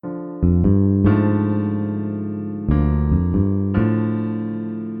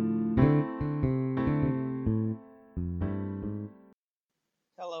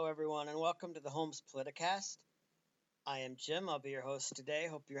Holmes Politicast. I am Jim. I'll be your host today.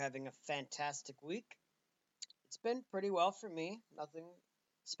 Hope you're having a fantastic week. It's been pretty well for me. Nothing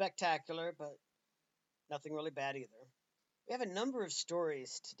spectacular, but nothing really bad either. We have a number of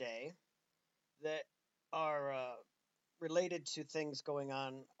stories today that are related to things going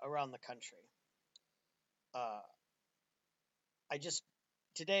on around the country. Uh, I just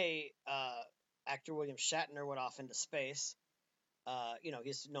today, actor William Shatner went off into space.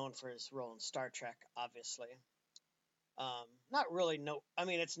 He's known for his role in Star Trek, obviously. Not really. I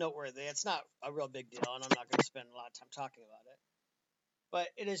mean, it's noteworthy. It's not a real big deal, and I'm not going to spend a lot of time talking about it. But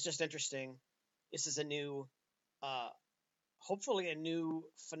it is just interesting. This is a new, uh, hopefully, a new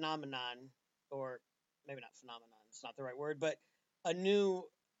phenomenon, or maybe not phenomenon. It's not the right word, but a new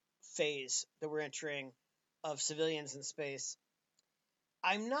phase that we're entering of civilians in space.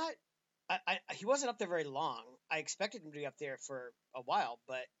 I'm not. He wasn't up there very long. I expected him to be up there for a while,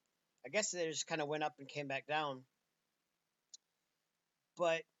 but I guess they just kind of went up and came back down.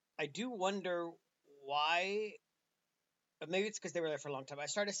 But I do wonder why. Maybe it's because they were there for a long time. I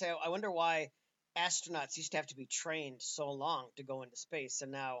started to say, I wonder why astronauts used to have to be trained so long to go into space,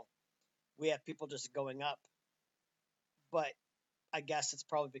 and now we have people just going up. But I guess it's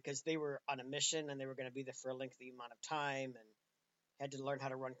probably because they were on a mission and they were going to be there for a lengthy amount of time and had to learn how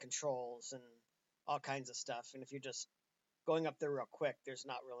to run controls and all kinds of stuff. And if you're just going up there real quick, there's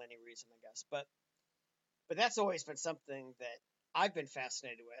not really any reason, I guess. But that's always been something that I've been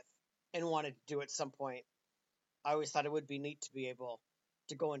fascinated with and wanted to do at some point. I always thought it would be neat to be able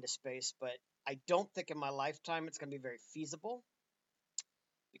to go into space, but I don't think in my lifetime it's going to be very feasible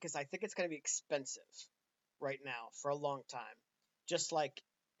because I think it's going to be expensive right now for a long time. Just like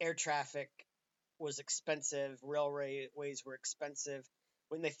air traffic was expensive, railways were expensive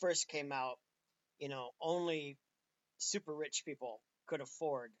when they first came out. Only super rich people could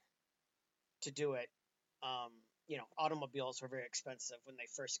afford to do it. Automobiles were very expensive when they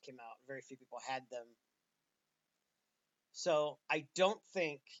first came out. Very few people had them. So I don't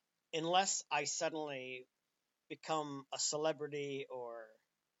think, unless I suddenly become a celebrity or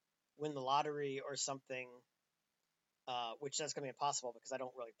win the lottery or something, which that's going to be impossible because I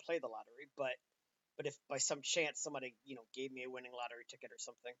don't really play the lottery. But if by some chance somebody gave me a winning lottery ticket or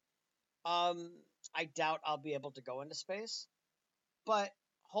something, I doubt I'll be able to go into space. But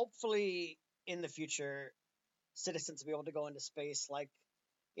hopefully in the future, citizens will be able to go into space like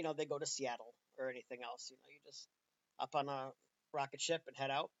they go to Seattle or anything else. You just up on a rocket ship and head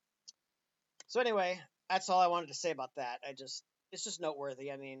out. So anyway, that's all I wanted to say about that. It's just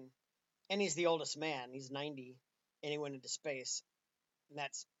noteworthy. I mean, and he's the oldest man. He's 90, and he went into space, and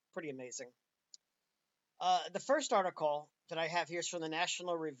that's pretty amazing. The first article that I have here is from the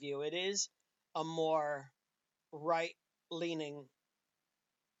National Review. It is a more right-leaning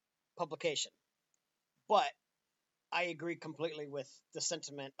publication, but I agree completely with the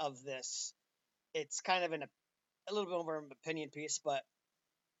sentiment of this. It's kind of a little bit over an opinion piece, but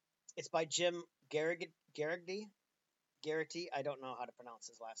it's by Jim Garrity. I don't know how to pronounce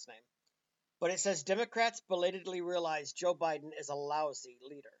his last name. But it says Democrats belatedly realize Joe Biden is a lousy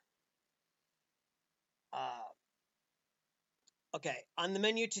leader. Okay, on the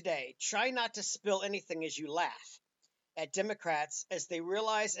menu today, try not to spill anything as you laugh at Democrats as they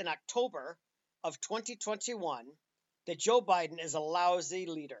realize in October of 2021 that Joe Biden is a lousy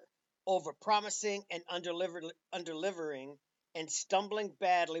leader, overpromising and underdelivering and stumbling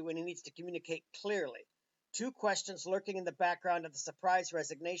badly when he needs to communicate clearly. Two questions lurking in the background of the surprise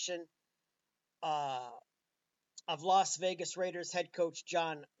resignation of Las Vegas Raiders head coach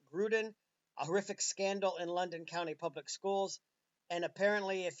John Gruden, a horrific scandal in London County Public Schools, and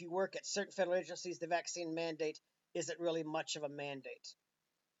apparently if you work at certain federal agencies, the vaccine mandate isn't really much of a mandate.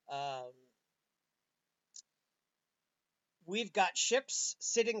 We've got ships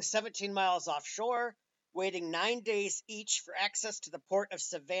sitting 17 miles offshore, waiting 9 days each for access to the port of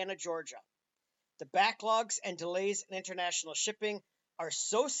Savannah, Georgia. The backlogs and delays in international shipping are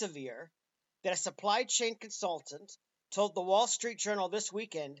so severe that a supply chain consultant told the Wall Street Journal this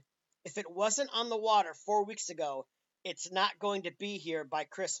weekend, if it wasn't on the water 4 weeks ago, it's not going to be here by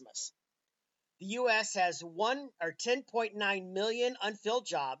Christmas. The U.S. has 10.9 million unfilled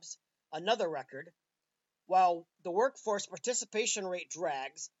jobs, another record, while the workforce participation rate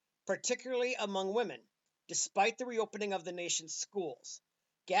drags, particularly among women, despite the reopening of the nation's schools.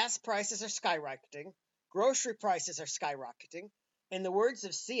 Gas prices are skyrocketing, grocery prices are skyrocketing. In the words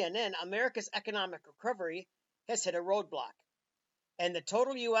of CNN, America's economic recovery has hit a roadblock, and the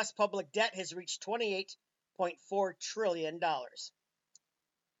total U.S. public debt has reached $28.4 trillion.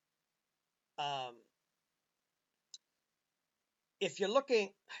 if you're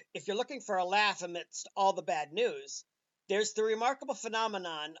looking for a laugh amidst all the bad news, there's the remarkable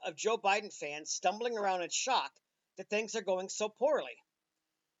phenomenon of Joe Biden fans stumbling around in shock that things are going so poorly.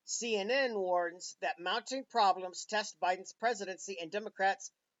 CNN warns that mounting problems test Biden's presidency and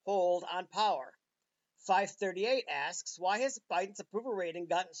Democrats' hold on power. 538 asks, why has Biden's approval rating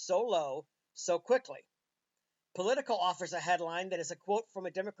gotten so low so quickly? Politico offers a headline that is a quote from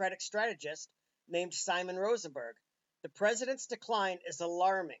a Democratic strategist named Simon Rosenberg. The president's decline is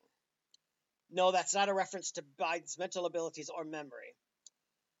alarming. No, that's not a reference to Biden's mental abilities or memory.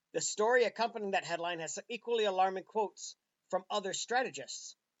 The story accompanying that headline has some equally alarming quotes from other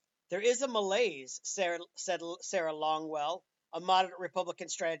strategists. There is a malaise, said Sarah Longwell, a moderate Republican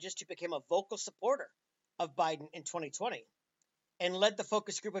strategist who became a vocal supporter of Biden in 2020 and led the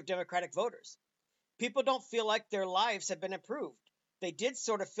focus group of Democratic voters. People don't feel like their lives have been improved. They did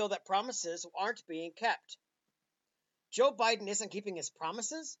sort of feel that promises aren't being kept. Joe Biden isn't keeping his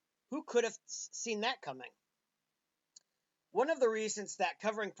promises? Who could have seen that coming? One of the reasons that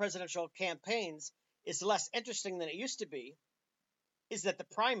covering presidential campaigns is less interesting than it used to be is that the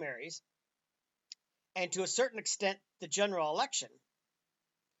primaries, and to a certain extent the general election,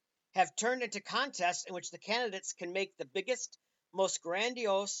 have turned into contests in which the candidates can make the biggest, most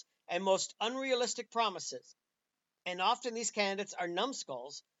grandiose, and most unrealistic promises. And often these candidates are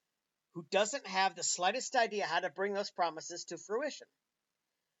numbskulls who doesn't have the slightest idea how to bring those promises to fruition.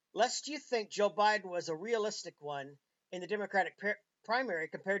 Lest you think Joe Biden was a realistic one in the Democratic primary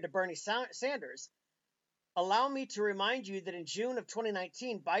compared to Bernie Sanders, allow me to remind you that in June of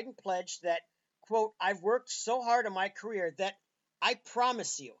 2019, Biden pledged that, quote, I've worked so hard in my career that I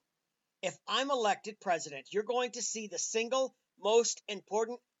promise you, if I'm elected president, you're going to see the single most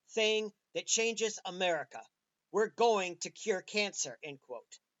important thing that changes America. We're going to cure cancer, end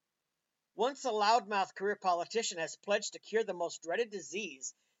quote. Once a loudmouth career politician has pledged to cure the most dreaded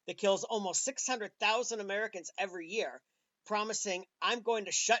disease that kills almost 600,000 Americans every year, promising I'm going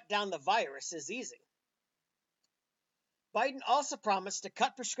to shut down the virus is easy. Biden also promised to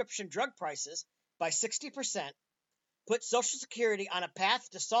cut prescription drug prices by 60%, put Social Security on a path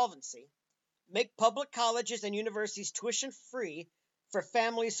to solvency, make public colleges and universities tuition free for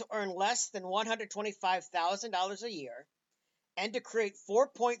families who earn less than $125,000 a year, and to create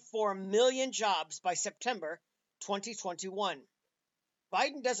 4.4 million jobs by September 2021.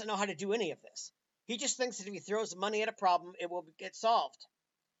 Biden doesn't know how to do any of this. He just thinks that if he throws money at a problem, it will get solved.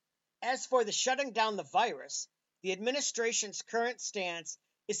 As for the shutting down the virus, the administration's current stance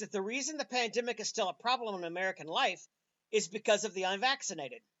is that the reason the pandemic is still a problem in American life is because of the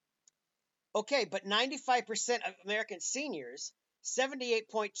unvaccinated. Okay, but 95% of American seniors,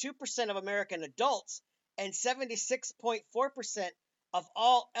 78.2% of American adults, and 76.4% of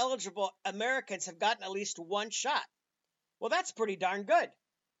all eligible Americans have gotten at least one shot. Well, that's pretty darn good.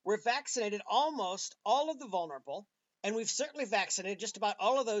 We're vaccinated almost all of the vulnerable, and we've certainly vaccinated just about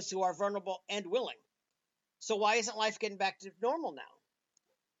all of those who are vulnerable and willing. So why isn't life getting back to normal now?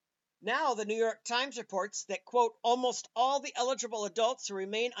 Now, the New York Times reports that, quote, almost all the eligible adults who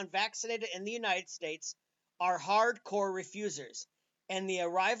remain unvaccinated in the United States are hardcore refusers, and the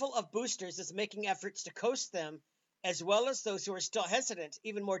arrival of boosters is making efforts to coast them, as well as those who are still hesitant,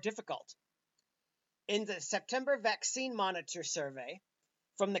 even more difficult. In the September Vaccine Monitor survey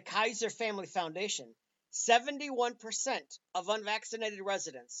from the Kaiser Family Foundation, 71% of unvaccinated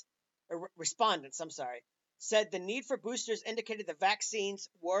respondents, said the need for boosters indicated the vaccines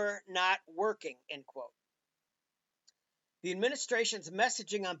were not working, end quote. The administration's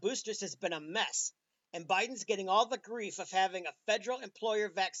messaging on boosters has been a mess, and Biden's getting all the grief of having a federal employer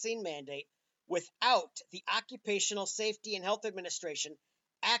vaccine mandate without the Occupational Safety and Health Administration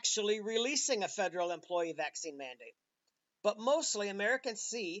actually releasing a federal employee vaccine mandate. But mostly Americans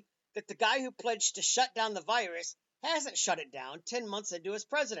see that the guy who pledged to shut down the virus hasn't shut it down 10 months into his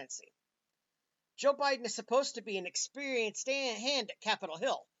presidency. Joe Biden is supposed to be an experienced hand at Capitol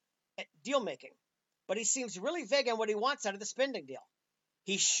Hill, at deal-making, but he seems really vague on what he wants out of the spending deal.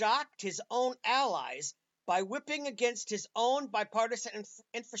 He shocked his own allies by whipping against his own bipartisan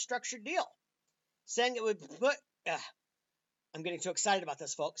infrastructure deal, saying it would put... I'm getting too excited about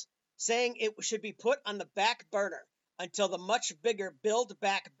this, folks. Saying it should be put on the back burner until the much bigger Build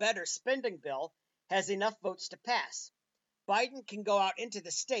Back Better spending bill has enough votes to pass. Biden can go out into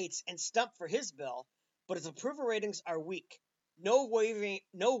the states and stump for his bill, but his approval ratings are weak. No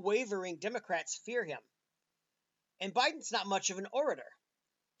wavering Democrats fear him. And Biden's not much of an orator.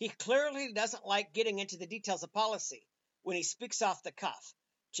 He clearly doesn't like getting into the details of policy when he speaks off the cuff.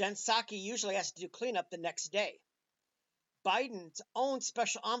 Jen Psaki usually has to do cleanup the next day. Biden's own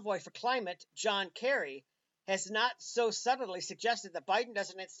special envoy for climate, John Kerry, has not so subtly suggested that Biden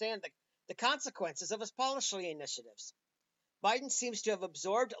doesn't understand the consequences of his policy initiatives. Biden seems to have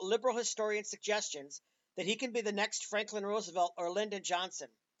absorbed liberal historian suggestions that he can be the next Franklin Roosevelt or Lyndon Johnson,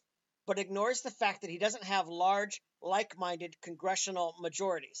 but ignores the fact that he doesn't have large, like-minded congressional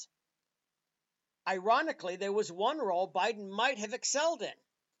majorities. Ironically, there was one role Biden might have excelled in,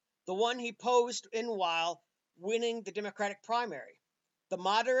 the one he posed in while winning the Democratic primary. The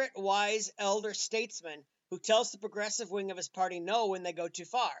moderate, wise, elder statesman who tells the progressive wing of his party no when they go too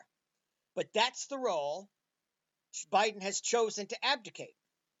far. But that's the role Biden has chosen to abdicate.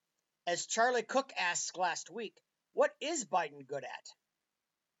 As Charlie Cook asked last week, what is Biden good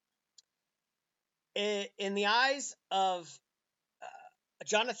at? In the eyes of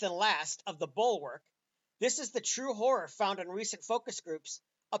Jonathan Last of The Bulwark, this is the true horror found in recent focus groups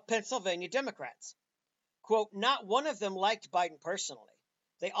of Pennsylvania Democrats. Quote, not one of them liked Biden personally.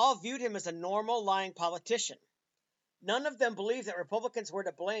 They all viewed him as a normal, lying politician. None of them believed that Republicans were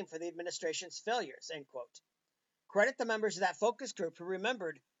to blame for the administration's failures, end quote. Credit the members of that focus group who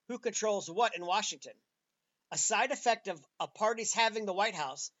remembered who controls what in Washington. A side effect of a party's having the White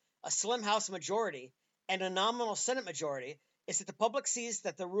House, a slim House majority, and a nominal Senate majority is that the public sees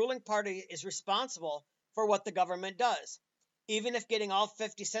that the ruling party is responsible for what the government does, even if getting all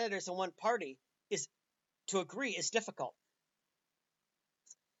 50 senators in one party to agree is difficult.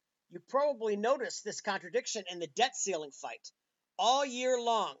 You probably noticed this contradiction in the debt ceiling fight. All year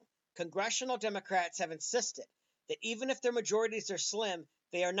long, congressional Democrats have insisted that even if their majorities are slim,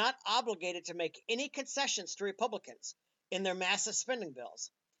 they are not obligated to make any concessions to Republicans in their massive spending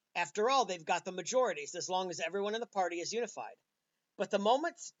bills. After all, they've got the majorities as long as everyone in the party is unified. But the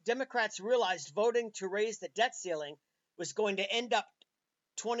moment Democrats realized voting to raise the debt ceiling was going to end up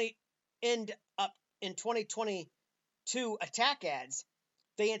in 2022 attack ads,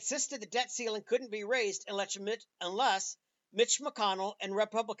 they insisted the debt ceiling couldn't be raised unless Mitch McConnell and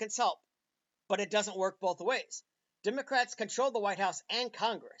Republicans help. But it doesn't work both ways. Democrats control the White House and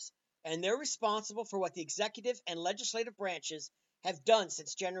Congress, and they're responsible for what the executive and legislative branches have done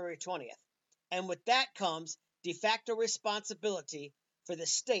since January 20th. And with that comes de facto responsibility for the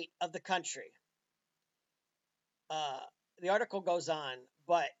state of the country. The article goes on,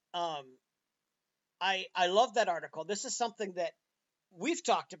 but I love that article. This is something that we've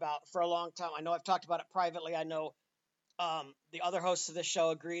talked about for a long time. I know I've talked about it privately. I know the other host of this show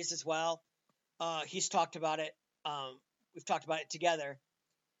agrees as well. He's talked about it. We've talked about it together.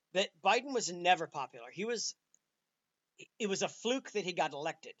 That Biden was never popular. It was a fluke that he got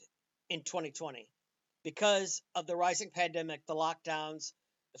elected in 2020 because of the rising pandemic, the lockdowns,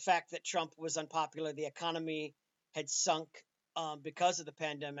 the fact that Trump was unpopular, the economy had sunk because of the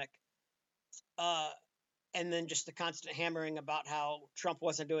pandemic. And then just the constant hammering about how Trump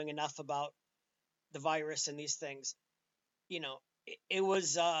wasn't doing enough about the virus and these things. You know, it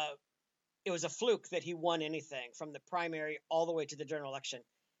was a fluke that he won anything from the primary all the way to the general election.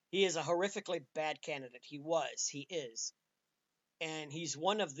 He is a horrifically bad candidate. He is. And he's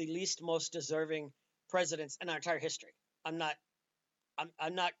one of the least most deserving presidents in our entire history. I'm not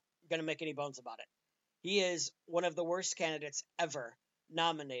going to make any bones about it. He is one of the worst candidates ever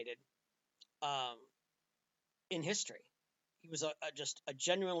nominated in history. He was just a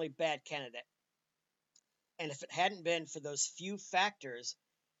genuinely bad candidate. And if it hadn't been for those few factors,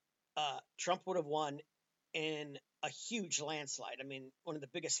 Trump would have won in a huge landslide. I mean, one of the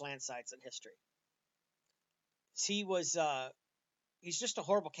biggest landslides in history. He's just a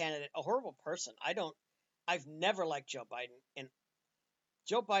horrible candidate, a horrible person. I've never liked Joe Biden, and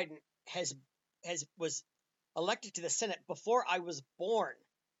Joe Biden was elected to the Senate before I was born,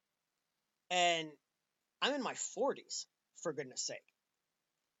 and I'm in my 40s, for goodness sake.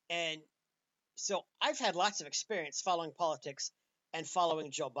 And so I've had lots of experience following politics and following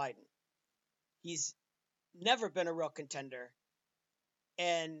Joe Biden. He's never been a real contender,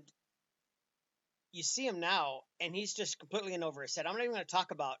 and you see him now, and he's just completely in over his head. I'm not even going to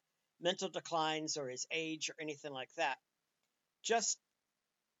talk about mental declines or his age or anything like that.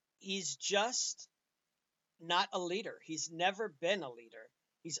 He's just not a leader. He's never been a leader.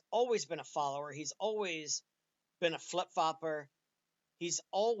 He's always been a follower. He's always been a flip-flopper. He's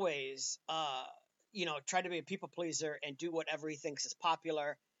always, tried to be a people pleaser and do whatever he thinks is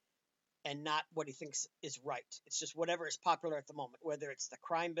popular and not what he thinks is right. It's just whatever is popular at the moment, whether it's the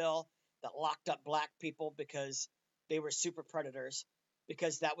crime bill that locked up black people because they were super predators,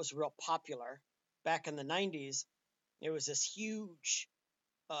 because that was real popular back in the 90s. It was this huge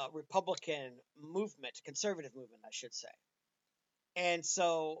Republican movement, conservative movement, I should say. And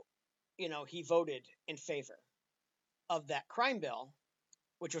so, he voted in favor of that crime bill.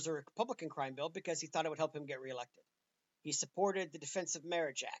 which was a Republican crime bill because he thought it would help him get reelected. He supported the Defense of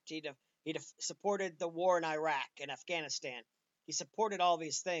Marriage Act. He'd supported the war in Iraq and Afghanistan. He supported all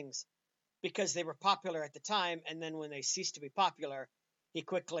these things because they were popular at the time, and then when they ceased to be popular, he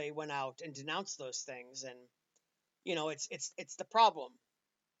quickly went out and denounced those things. And it's the problem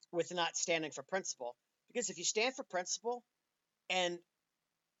with not standing for principle, because if you stand for principle and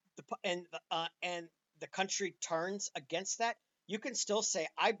and the country turns against that, you can still say,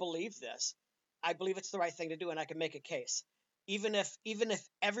 I believe this. I believe it's the right thing to do, and I can make a case. Even if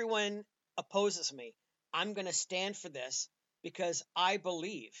everyone opposes me, I'm going to stand for this because I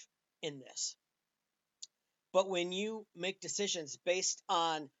believe in this. But when you make decisions based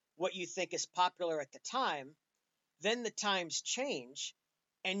on what you think is popular at the time, then the times change,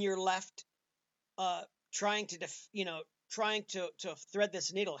 and you're left uh, trying to thread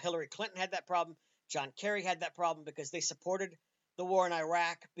this needle. Hillary Clinton had that problem. John Kerry had that problem because they supported the war in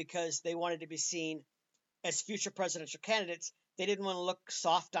Iraq because they wanted to be seen as future presidential candidates. They didn't want to look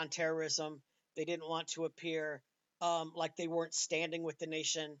soft on terrorism. They didn't want to appear like they weren't standing with the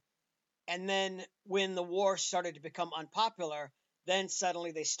nation. And then when the war started to become unpopular, then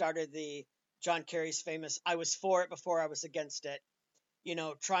suddenly they started the John Kerry's famous "I was for it before I was against it,"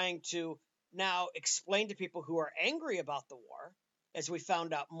 trying to now explain to people who are angry about the war, as we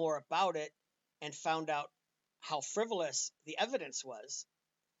found out more about it and found out how frivolous the evidence was,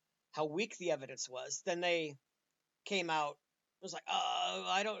 how weak the evidence was. Then they came out, it was like,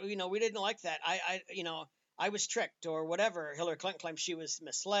 I don't, we didn't like that. I was tricked or whatever. Hillary Clinton claimed she was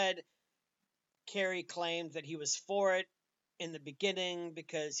misled. Kerry claimed that he was for it in the beginning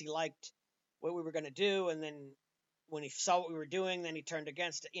because he liked what we were going to do. And then when he saw what we were doing, then he turned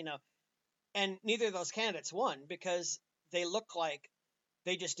against it, And neither of those candidates won because they look like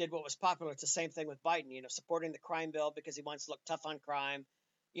they just did what was popular. It's the same thing with Biden, supporting the crime bill because he wants to look tough on crime,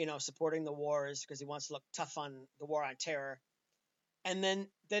 supporting the wars because he wants to look tough on the war on terror. And then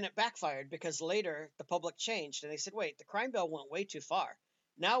it backfired because later the public changed and they said, wait, the crime bill went way too far.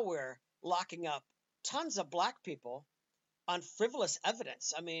 Now we're locking up tons of black people on frivolous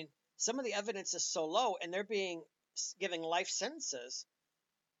evidence. I mean, some of the evidence is so low and they're being giving life sentences.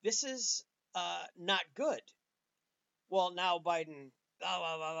 This is not good. Well, now Biden,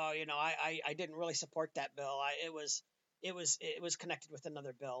 I didn't really support that bill. It was connected with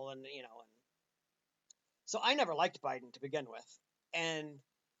another bill, and so I never liked Biden to begin with, and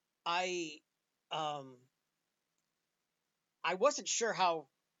I um I wasn't sure how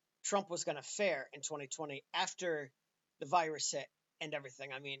Trump was going to fare in 2020 after the virus hit and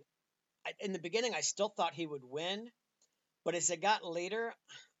everything. I mean, in the beginning, I still thought he would win, but as it got later,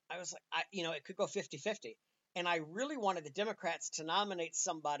 I was like, it could go 50-50. And I really wanted the Democrats to nominate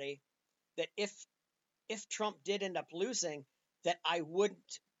somebody that if Trump did end up losing, that I wouldn't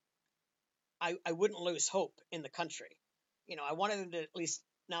lose hope in the country. I wanted them to at least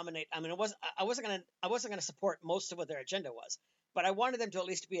nominate. I mean, I wasn't gonna support most of what their agenda was, but I wanted them to at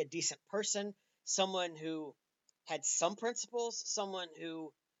least be a decent person, someone who had some principles, someone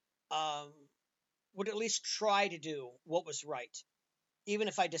who um, would at least try to do what was right, even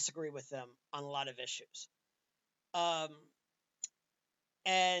if I disagree with them on a lot of issues. Um,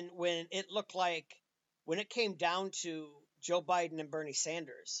 and when it came down to Joe Biden and Bernie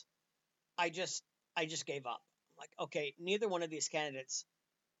Sanders, I just I just gave up. I'm like, okay, neither one of these candidates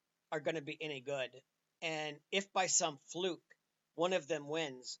are going to be any good. And if by some fluke one of them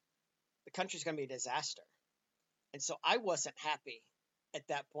wins, the country's going to be a disaster. And so I wasn't happy at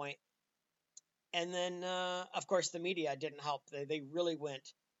that point. And then, of course, the media didn't help. They really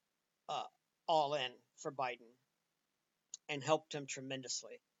went uh, all in for Biden and helped him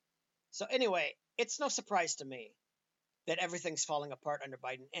tremendously. So anyway, it's no surprise to me that everything's falling apart under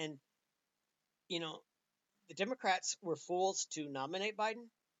Biden. And you know, the Democrats were fools to nominate Biden.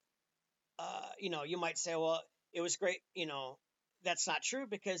 You might say, well, it was great. That's not true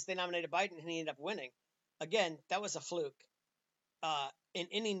because they nominated Biden and he ended up winning. Again, that was a fluke. In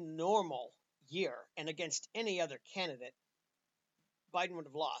any normal year and against any other candidate, Biden would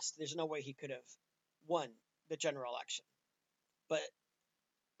have lost. There's no way he could have won the general election. But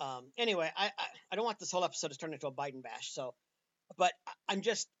anyway, I don't want this whole episode to turn into a Biden bash. So, but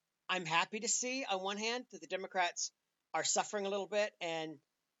I'm happy to see on one hand that the Democrats are suffering a little bit and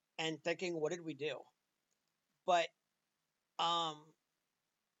thinking, what did we do? But um,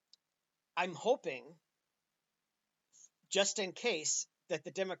 I'm hoping, just in case, that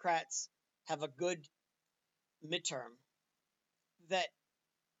the Democrats have a good midterm, that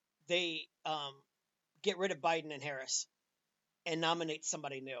they get rid of Biden and Harris and nominate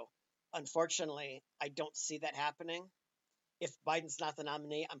somebody new. Unfortunately, I don't see that happening. if Biden's not the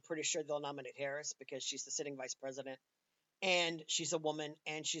nominee, I'm pretty sure they'll nominate Harris because she's the sitting vice president and she's a woman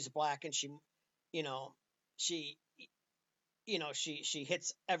and she's black and you know, she, she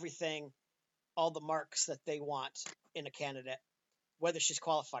hits everything, all the marks that they want in a candidate, whether she's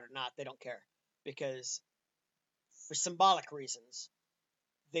qualified or not. They don't care because for symbolic reasons,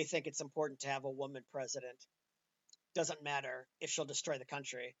 they think it's important to have a woman president. Doesn't matter if she'll destroy the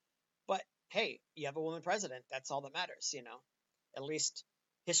country, but hey, you have a woman president. That's all that matters. At least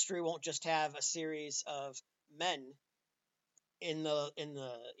history won't just have a series of men in the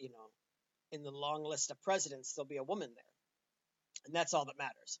long list of presidents. There'll be a woman there, and that's all that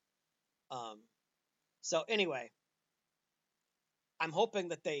matters. Um, so anyway, I'm hoping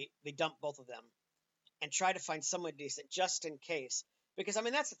that they dump both of them and try to find someone decent just in case. Because I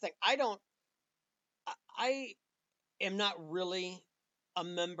mean that's the thing. I am not really a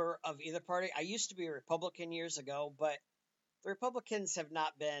member of either party. I used to be a Republican years ago, but the Republicans have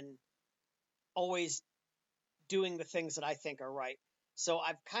not been always doing the things that I think are right. So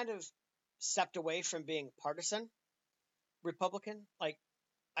I've kind of stepped away from being partisan Republican. Like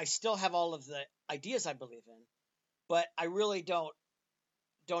I still have all of the ideas I believe in, but I really don't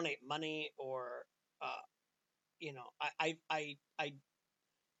donate money or uh, you know, I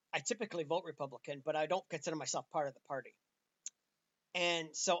typically vote Republican, but I don't consider myself part of the party. And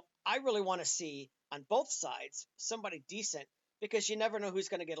so I really want to see on both sides somebody decent because you never know who's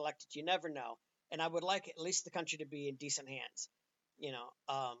going to get elected. You never know. And I would like at least the country to be in decent hands, you know,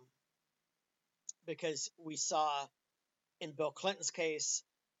 because we saw in Bill Clinton's case,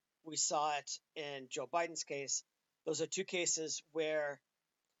 we saw it in Joe Biden's case. Those are two cases where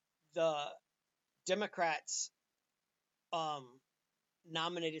the Democrats um,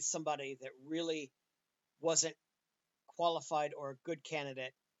 nominated somebody that really wasn't qualified or a good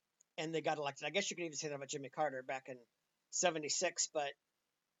candidate, and they got elected. I guess you could even say that about Jimmy Carter back in '76. But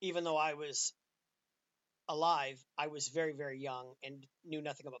even though I was alive, I was very, very young and knew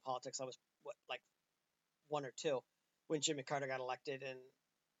nothing about politics. I was like one or two when Jimmy Carter got elected, and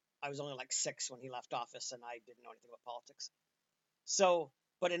I was only like 6 when he left office, and I didn't know anything about politics. So,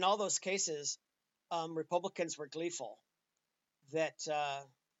 but in all those cases, Republicans were gleeful that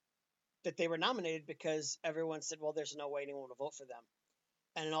that they were nominated because everyone said, "Well, there's no way anyone will vote for them."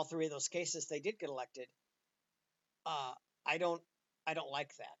 And in all three of those cases, they did get elected. Uh, I don't, I don't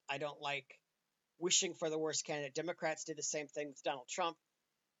like that. I don't like wishing for the worst candidate. Democrats did the same thing with Donald Trump.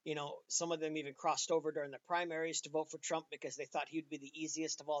 Some of them even crossed over during the primaries to vote for Trump because they thought he'd be the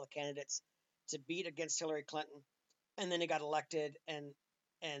easiest of all the candidates to beat against Hillary Clinton. And then he got elected, and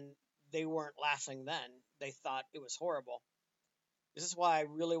they weren't laughing then. They thought it was horrible. This is why I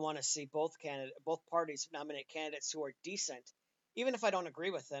really want to see both parties nominate candidates who are decent, even if I don't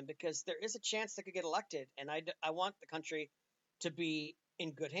agree with them, because there is a chance they could get elected, and I want the country to be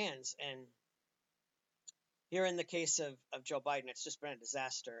in good hands. And here in the case of Joe Biden, it's just been a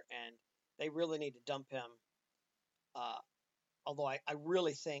disaster, and they really need to dump him. Uh, although I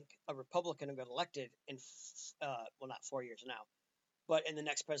really think a Republican will get elected in, well, not 4 years now, but in the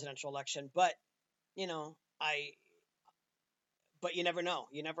next presidential election. But, you know, but you never know.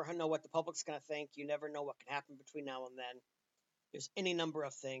 You never know what the public's going to think. You never know what can happen between now and then. There's any number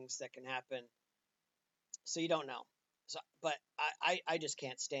of things that can happen. So you don't know. So, but I just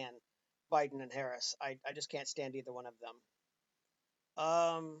can't stand Biden and Harris. I just can't stand either one of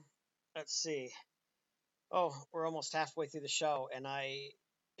them. Let's see. Oh, we're almost halfway through the show, and I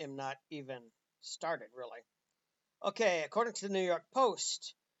am not even started, really. Okay, according to the New York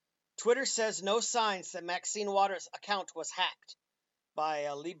Post, Twitter says no signs that Maxine Waters' account was hacked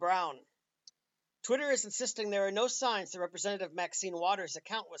by Lee Brown. Twitter is insisting there are no signs that Representative Maxine Waters'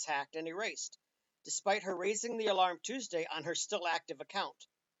 account was hacked and erased, despite her raising the alarm Tuesday on her still active account.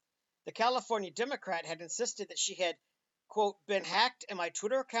 The California Democrat had insisted that she had, quote, been hacked and my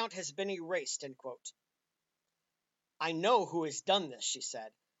Twitter account has been erased, end quote. I know who has done this, she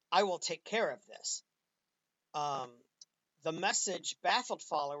said. I will take care of this. The message baffled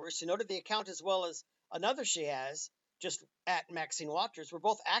followers who noted the account as well as another she has, just at Maxine Waters, were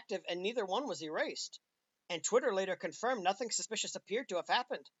both active and neither one was erased. And Twitter later confirmed nothing suspicious appeared to have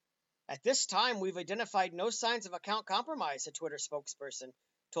happened. At this time, we've identified no signs of account compromise, a Twitter spokesperson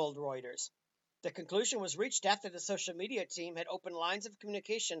told Reuters. The conclusion was reached after the social media team had opened lines of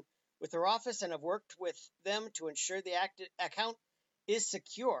communication with her office and have worked with them to ensure the account is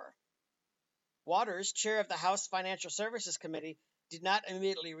secure. Waters, chair of the House Financial Services Committee, did not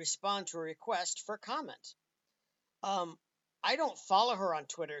immediately respond to a request for comment. I don't follow her on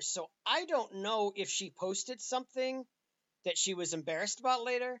Twitter, so I don't know if she posted something that she was embarrassed about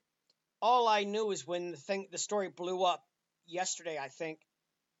later. All I knew is when the story blew up yesterday, I think,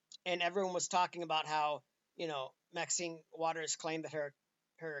 and everyone was talking about how, Maxine Waters claimed that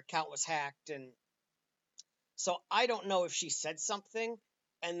her account was hacked, and so I don't know if she said something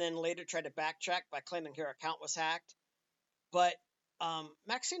and then later tried to backtrack by claiming her account was hacked. But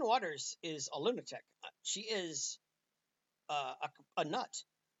Maxine Waters is a lunatic. She is a nut.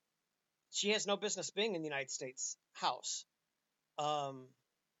 She has no business being in the United States House. Um,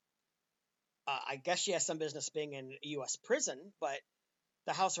 I guess she has some business being in a U.S. prison, but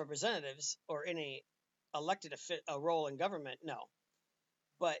the House of Representatives or any elected a role in government, no.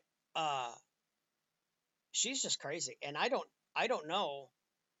 But uh, she's just crazy, and I don't know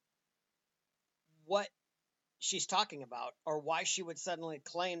what she's talking about or why she would suddenly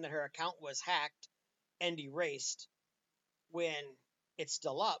claim that her account was hacked and erased when it's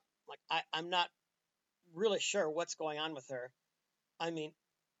still up. Like I'm not really sure what's going on with her. I mean,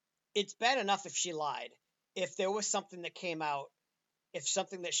 it's bad enough if she lied. If there was something that came out, if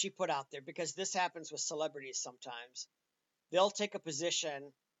something that she put out there, because this happens with celebrities sometimes, they'll take a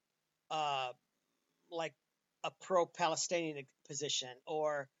position, uh, like a pro-Palestinian position,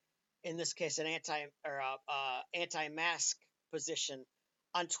 or in this case, an anti-mask position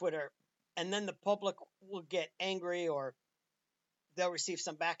on Twitter, and then the public will get angry or they'll receive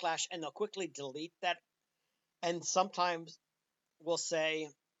some backlash, and they'll quickly delete that, and sometimes will say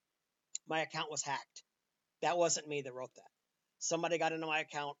my account was hacked. That wasn't me that wrote that. Somebody got into my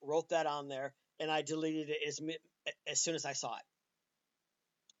account, wrote that on there, and I deleted it as soon as I saw it.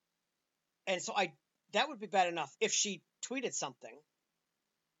 And so that would be bad enough if she tweeted something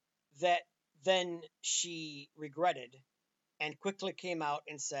that then she regretted and quickly came out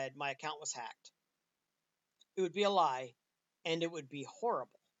and said my account was hacked. It would be a lie, and it would be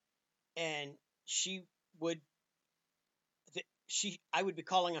horrible. And she would I would be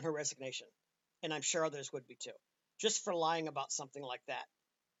calling on her resignation, and I'm sure others would be too, just for lying about something like that.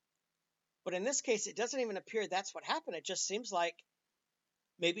 But in this case, it doesn't even appear that's what happened. It just seems like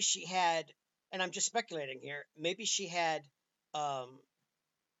maybe she had, and I'm just speculating here, maybe she had, um,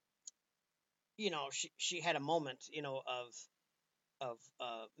 she had a moment, of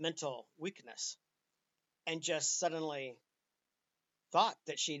mental weakness, and just suddenly thought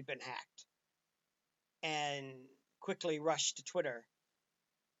that she'd been hacked, and quickly rushed to Twitter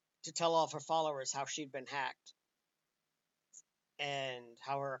to tell all of her followers how she'd been hacked and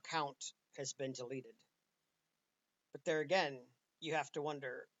how her account has been deleted. But there again, you have to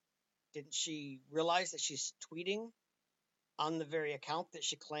wonder, didn't she realize that she's tweeting on the very account that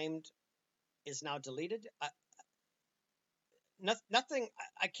she claimed is now deleted? Nothing.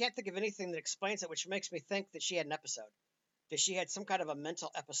 I can't think of anything that explains it, which makes me think that she had an episode, that she had some kind of a mental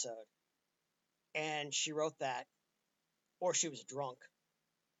episode, and she wrote that, or she was drunk.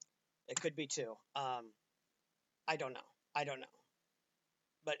 It could be too. I don't know. I don't know.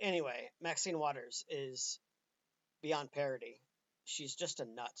 But anyway, Maxine Waters is beyond parody. She's just a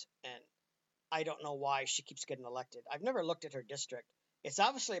nut, and I don't know why she keeps getting elected. I've never looked at her district. It's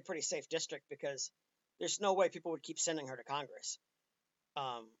obviously a pretty safe district because there's no way people would keep sending her to Congress,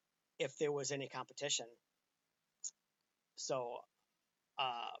 if there was any competition. So,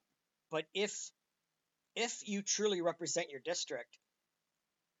 uh, but if you truly represent your district,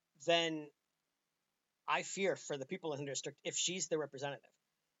 then I fear for the people in her district if she's the representative,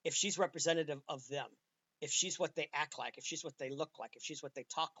 if she's representative of them, if she's what they act like, if she's what they look like, if she's what they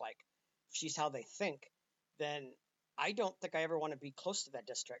talk like, if she's how they think, then I don't think I ever want to be close to that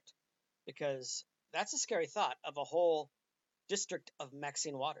district, because that's a scary thought of a whole district of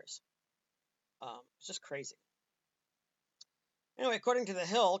Maxine Waters. It's just crazy. Anyway, according to The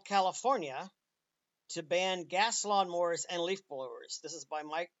Hill, California to ban gas lawnmowers and leaf blowers. This is by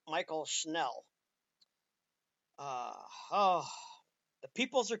Michael Schnell. The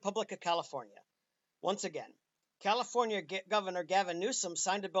People's Republic of California. Once again, California Governor Gavin Newsom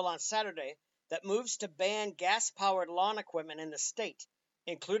signed a bill on Saturday that moves to ban gas-powered lawn equipment in the state,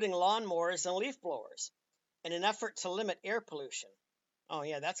 including lawnmowers and leaf blowers, in an effort to limit air pollution. Oh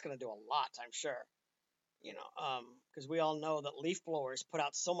yeah, that's going to do a lot, I'm sure. Because we all know that leaf blowers put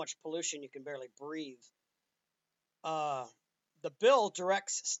out so much pollution you can barely breathe. The bill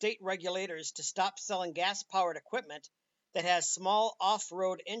directs state regulators to stop selling gas-powered equipment that has small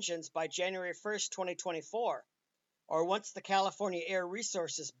off-road engines by January 1st, 2024, or once the California Air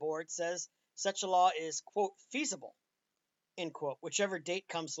Resources Board says such a law is, quote, feasible, end quote, whichever date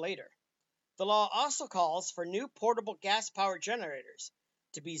comes later. The law also calls for new portable gas-powered generators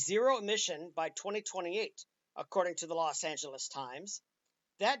to be zero emission by 2028, according to the Los Angeles Times.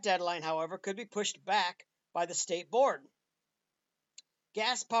 That deadline, however, could be pushed back by the state board.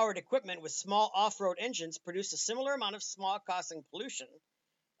 Gas-powered equipment with small off-road engines produce a similar amount of smog-causing pollution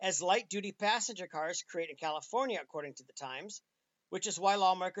as light-duty passenger cars create in California, according to the Times, which is why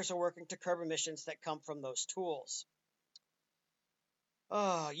lawmakers are working to curb emissions that come from those tools.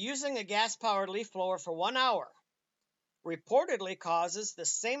 Using a gas-powered leaf blower for 1 hour reportedly causes the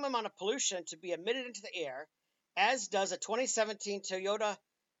same amount of pollution to be emitted into the air as does a 2017 Toyota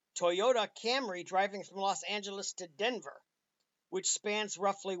Camry driving from Los Angeles to Denver, which spans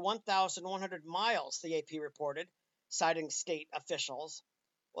roughly 1,100 miles, the AP reported, citing state officials.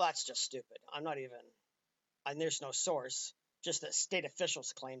 Well, that's just stupid. And there's no source, just that state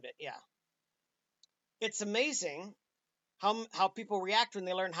officials claimed it. Yeah. It's amazing how people react when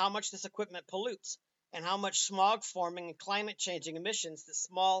they learn how much this equipment pollutes and how much smog forming and climate changing emissions the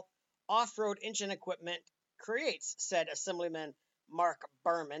small off-road engine equipment creates, said Assemblyman Mark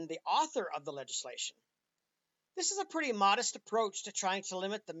Berman, the author of the legislation. This is a pretty modest approach to trying to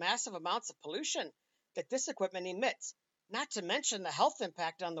limit the massive amounts of pollution that this equipment emits, not to mention the health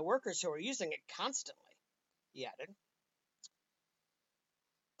impact on the workers who are using it constantly, he added.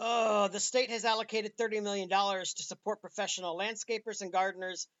 The state has allocated $30 million to support professional landscapers and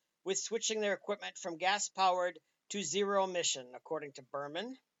gardeners with switching their equipment from gas-powered to zero-emission, according to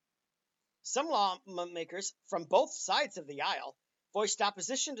Berman. Some lawmakers from both sides of the aisle voiced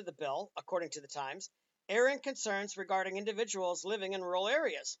opposition to the bill, according to the Times, airing concerns regarding individuals living in rural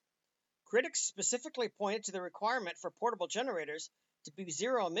areas. Critics specifically pointed to the requirement for portable generators to be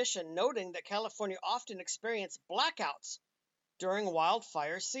zero-emission, noting that California often experiences blackouts during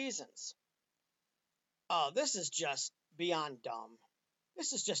wildfire seasons. This is just beyond dumb.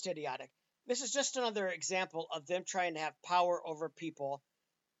 This is just idiotic. This is just another example of them trying to have power over people,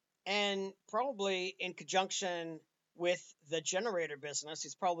 and probably in conjunction with the generator business.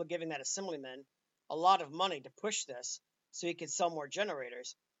 He's probably giving that assemblyman a lot of money to push this so he can sell more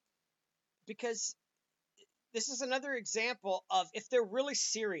generators. Because this is another example of, if they're really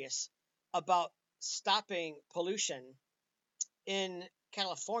serious about stopping pollution in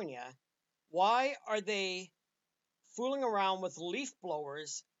California, why are they fooling around with leaf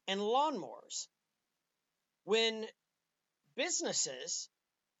blowers and lawnmowers when businesses,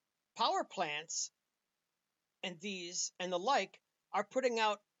 power plants, and the like are putting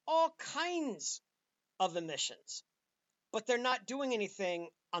out all kinds of emissions, but they're not doing anything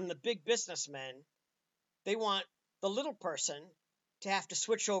on the big businessmen? They want the little person to have to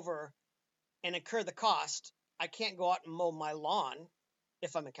switch over and incur the cost. I can't go out and mow my lawn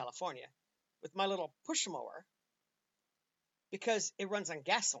if I'm in California with my little push mower because it runs on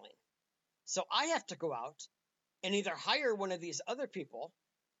gasoline. So I have to go out and either hire one of these other people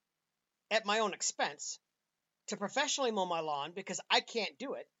at my own expense to professionally mow my lawn because I can't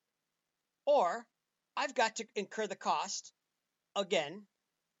do it, or I've got to incur the cost again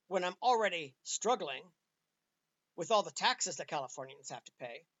when I'm already struggling with all the taxes that Californians have to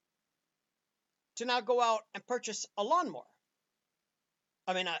pay to now go out and purchase a lawnmower.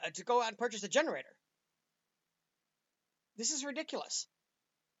 To go out and purchase a generator. This is ridiculous.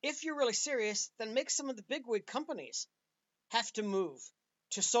 If you're really serious, then make some of the bigwig companies have to move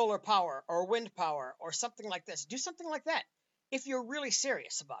to solar power or wind power or something like this. Do something like that if you're really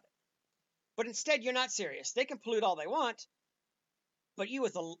serious about it. But instead, you're not serious. They can pollute all they want, but you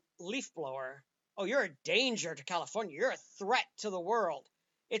with a leaf blower, you're a danger to California. You're a threat to the world.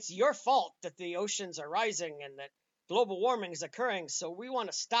 It's your fault that the oceans are rising and that global warming is occurring, so we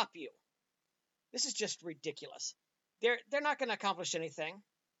want to stop you. This is just ridiculous. They're not going to accomplish anything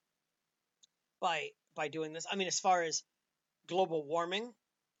by doing this. As far as global warming,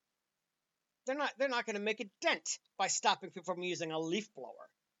 they're not going to make a dent by stopping people from using a leaf blower.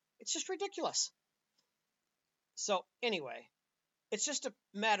 It's just ridiculous. So anyway, it's just a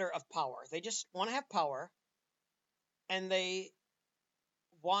matter of power. They just want to have power, and they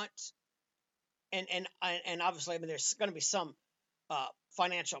want, and obviously, there's going to be some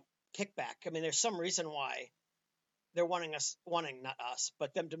financial kickback. There's some reason why they're wanting not us,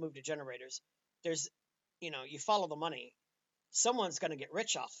 but them to move to generators. There's, you follow the money. Someone's going to get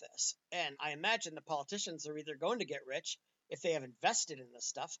rich off this, and I imagine the politicians are either going to get rich if they have invested in this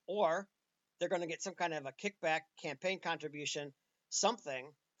stuff, or they're going to get some kind of a kickback, campaign contribution, something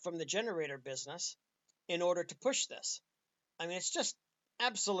from the generator business in order to push this. It's just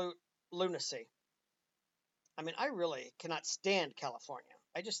absolute lunacy. I really cannot stand California.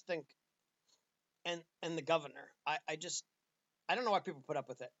 I just think, and the governor, I don't know why people put up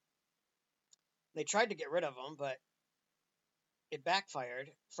with it. They tried to get rid of him, but it backfired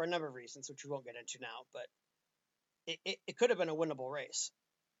for a number of reasons, which we won't get into now, but it could have been a winnable race.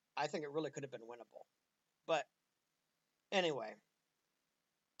 I think it really could have been winnable. But anyway,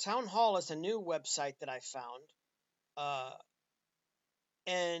 Town Hall is a new website that I found, uh,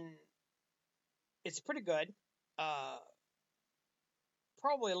 and it's pretty good. Uh,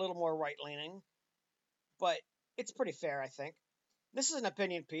 Probably a little more right leaning, but it's pretty fair, I think. This is an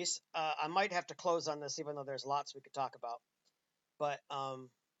opinion piece. I might have to close on this, even though there's lots we could talk about. But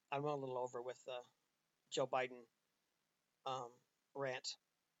I went a little over with the Joe Biden um, rant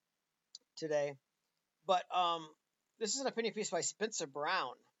today. But this is an opinion piece by Spencer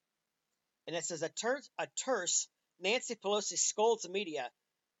Brown, and it says a terse Nancy Pelosi scolds the media.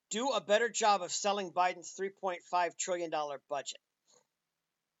 Do a better job of selling Biden's $3.5 trillion budget.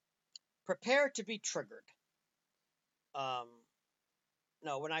 Prepare to be triggered. Um,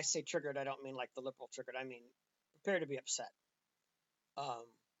 no, when I say triggered, I don't mean like the liberal triggered. I mean prepare to be upset. Um,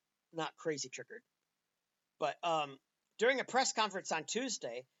 Not crazy triggered. But during a press conference on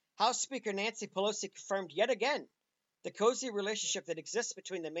Tuesday, House Speaker Nancy Pelosi confirmed yet again the cozy relationship that exists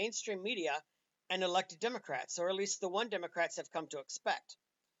between the mainstream media and elected Democrats, or at least the one Democrats have come to expect.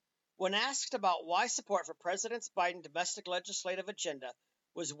 When asked about why support for President Biden's domestic legislative agenda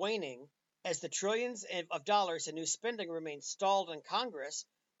was waning as the trillions of dollars in new spending remained stalled in Congress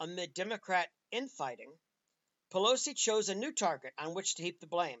amid Democrat infighting, Pelosi chose a new target on which to heap the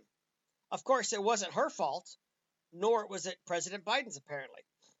blame. Of course, it wasn't her fault, nor was it President Biden's, apparently.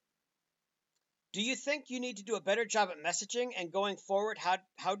 Do you think you need to do a better job at messaging and going forward?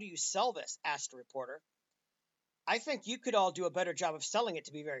 How do you sell this? Asked a reporter. I think you could all do a better job of selling it,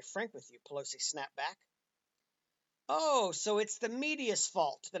 to be very frank with you, Pelosi snapped back. Oh, so it's the media's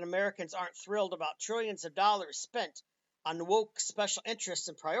fault that Americans aren't thrilled about trillions of dollars spent on woke special interests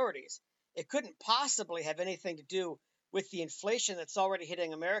and priorities. It couldn't possibly have anything to do with the inflation that's already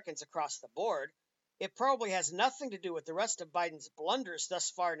hitting Americans across the board. It probably has nothing to do with the rest of Biden's blunders thus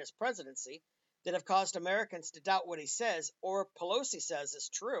far in his presidency that have caused Americans to doubt what he says or Pelosi says is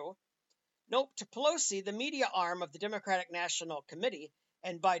true. Nope, to Pelosi, the media arm of the Democratic National Committee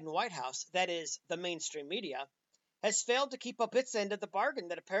and Biden White House, that is, the mainstream media, has failed to keep up its end of the bargain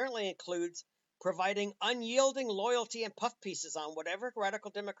that apparently includes providing unyielding loyalty and puff pieces on whatever radical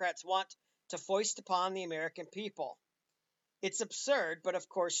Democrats want to foist upon the American people. It's absurd, but of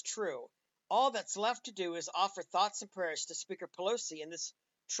course true. All that's left to do is offer thoughts and prayers to Speaker Pelosi in this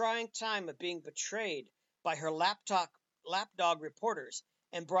trying time of being betrayed by her lapdog reporters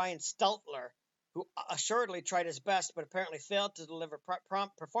and Brian Steltner, who assuredly tried his best but apparently failed to deliver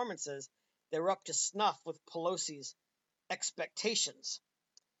prompt performances that were up to snuff with Pelosi's expectations.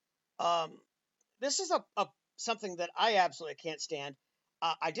 This is a something that I absolutely can't stand.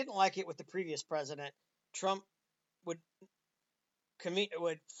 I didn't like it with the previous president. Trump would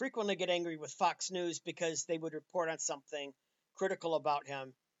would frequently get angry with Fox News because they would report on something critical about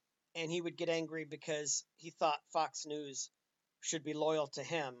him, and he would get angry because he thought Fox News should be loyal to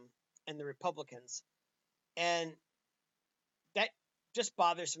him and the Republicans. And that just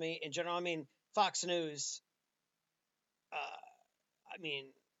bothers me in general. I mean, Fox News, I mean,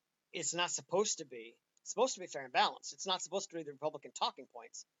 it's not supposed to be. It's supposed to be fair and balanced. It's not supposed to be the Republican talking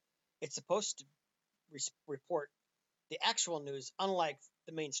points. It's supposed to report the actual news, unlike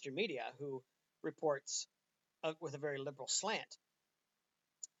the mainstream media, who reports with a very liberal slant.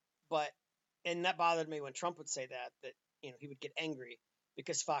 But, and that bothered me when Trump would say that he would get angry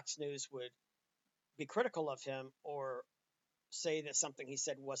because Fox News would be critical of him or say that something he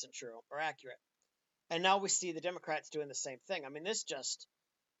said wasn't true or accurate. And now we see the Democrats doing the same thing. I mean, this just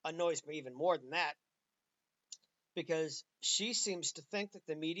annoys me even more than that, because she seems to think that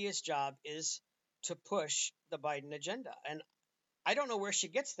the media's job is to push the Biden agenda. And I don't know where she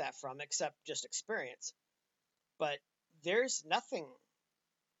gets that from except just experience. But there's nothing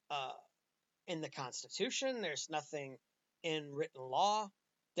in the Constitution, there's nothing in written law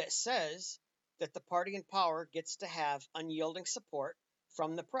that says that the party in power gets to have unyielding support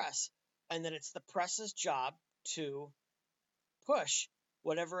from the press, and that it's the press's job to push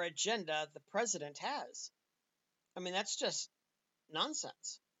whatever agenda the president has. I mean, that's just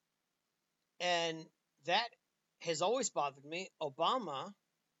nonsense. And that has always bothered me. Obama,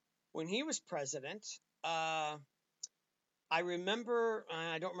 when he was president, I remember,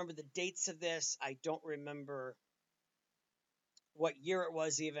 I don't remember the dates of this. I don't remember what year it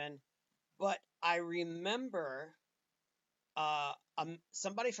was even, but I remember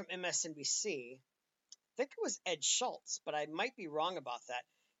somebody from MSNBC, I think it was Ed Schultz, but I might be wrong about that.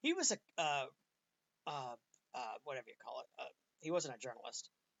 He was whatever you call it. He wasn't a journalist.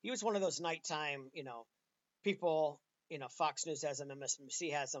 He was one of those nighttime, people, Fox News has them,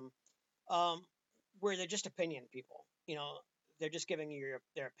 MSNBC has them, where they're just opinion people. They're just giving you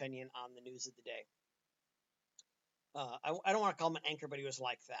their opinion on the news of the day. I don't want to call him an anchor, but he was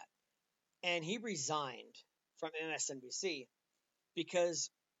like that. And he resigned from MSNBC because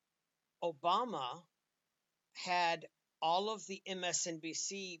Obama had all of the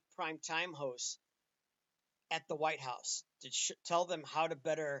MSNBC primetime hosts at the White House to tell them how to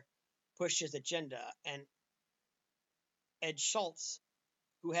better push his agenda. And Ed Schultz,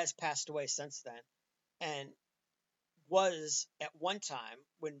 who has passed away since then, and was at one time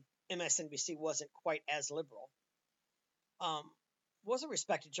when MSNBC wasn't quite as liberal, um, was a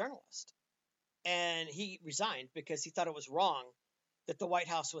respected journalist. And he resigned because he thought it was wrong that the White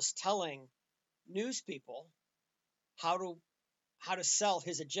House was telling news people how to sell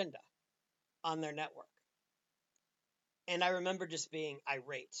his agenda on their network. And I remember just being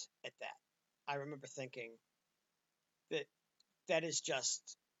irate at that. I remember thinking that that is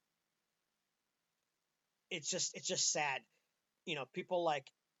just it's just sad. People like,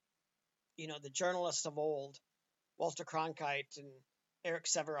 the journalists of old, Walter Cronkite and Eric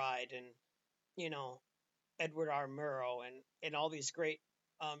Sevareid and, you know, Edward R. Murrow and all these great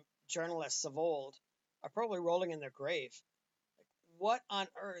journalists of old are probably rolling in their grave. What on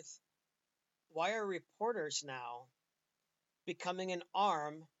earth? Why are reporters now becoming an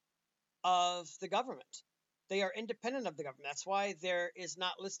arm of the government? They are independent of the government. That's why there is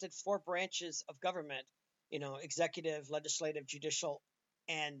not listed four branches of government, executive, legislative, judicial,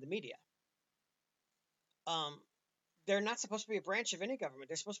 and the media. Um, they're not supposed to be a branch of any government.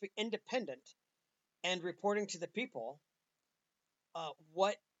 They're supposed to be independent and reporting to the people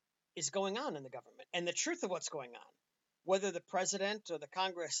what is going on in the government and the truth of what's going on, whether the president or the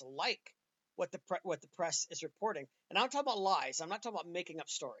Congress like what the press is reporting. And I'm talking about lies. I'm not talking about making up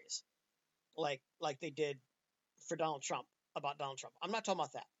stories like they did for Donald Trump about Donald Trump. I'm not talking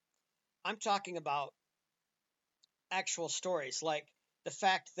about that. I'm talking about actual stories, like the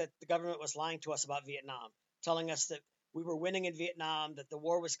fact that the government was lying to us about Vietnam, telling us that we were winning in Vietnam, that the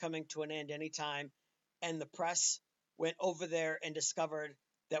war was coming to an end anytime, and the press went over there and discovered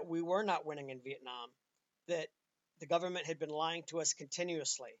that we were not winning in Vietnam, that the government had been lying to us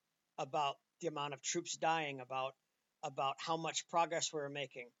continuously about the amount of troops dying, about how much progress we were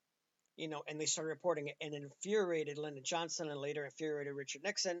making, and they started reporting it, and it infuriated Lyndon Johnson and later infuriated Richard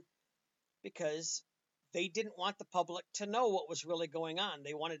Nixon because they didn't want the public to know what was really going on.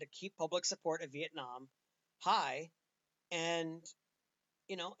 They wanted to keep public support of Vietnam high, and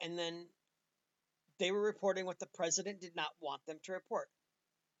and then they were reporting what the president did not want them to report.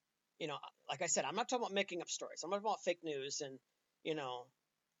 Like I said, I'm not talking about making up stories. I'm not talking about fake news and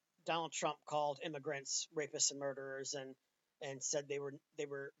Donald Trump called immigrants rapists and murderers and said they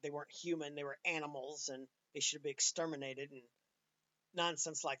weren't human, they were animals and they should be exterminated and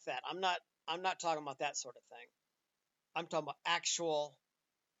nonsense like that. I'm not talking about that sort of thing. I'm talking about actual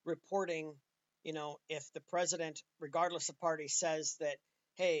reporting. If the president, regardless of party, says that,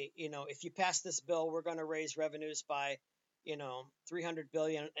 hey, if you pass this bill, we're going to raise revenues by 300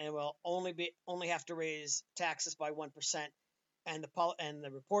 billion, and we'll only have to raise taxes by 1%, and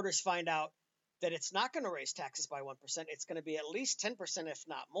the reporters find out that it's not going to raise taxes by 1%, it's going to be at least 10%, if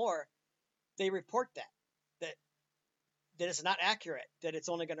not more. They report that it's not accurate, that it's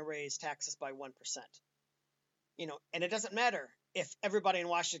only going to raise taxes by 1%. And it doesn't matter if everybody in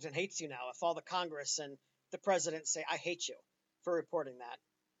Washington hates you now, if all the Congress and the president say, I hate you for reporting that.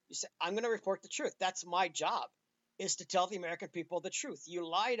 You say, I'm going to report the truth. That's my job, is to tell the American people the truth. You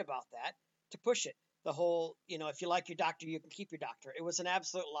lied about that to push it. The whole, if you like your doctor, you can keep your doctor. It was an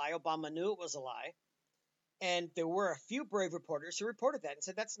absolute lie. Obama knew it was a lie. And there were a few brave reporters who reported that and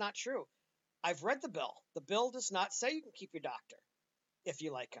said, that's not true. I've read the bill. The bill does not say you can keep your doctor if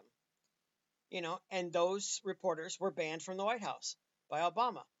you like him. And those reporters were banned from the White House by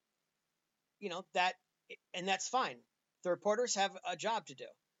Obama. And that's fine. The reporters have a job to do.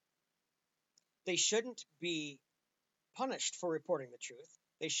 They shouldn't be punished for reporting the truth.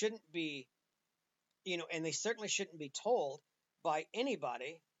 They shouldn't be, and they certainly shouldn't be told by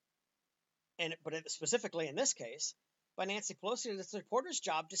anybody, but specifically in this case, by Nancy Pelosi, that it's the reporter's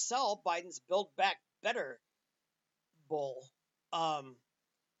job to sell Biden's Build Back Better bull.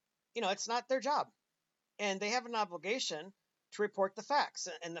 It's not their job. And they have an obligation to report the facts.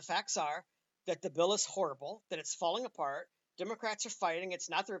 And the facts are that the bill is horrible, that it's falling apart. Democrats are fighting. It's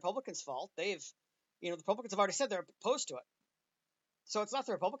not the Republicans' fault. The Republicans have already said they're opposed to it. So it's not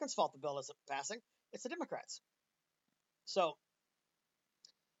the Republicans' fault the bill isn't passing. It's the Democrats. So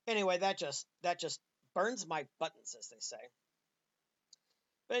anyway, that just burns my buttons, as they say.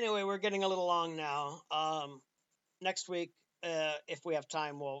 But anyway, we're getting a little long now. Next week, if we have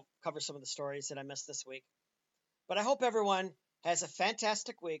time, we'll cover some of the stories that I missed this week. But I hope everyone has a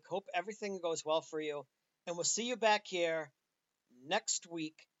fantastic week. Hope everything goes well for you. And we'll see you back here next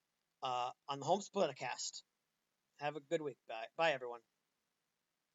week on the Home Splittercast. Have a good week. Bye. Bye, everyone.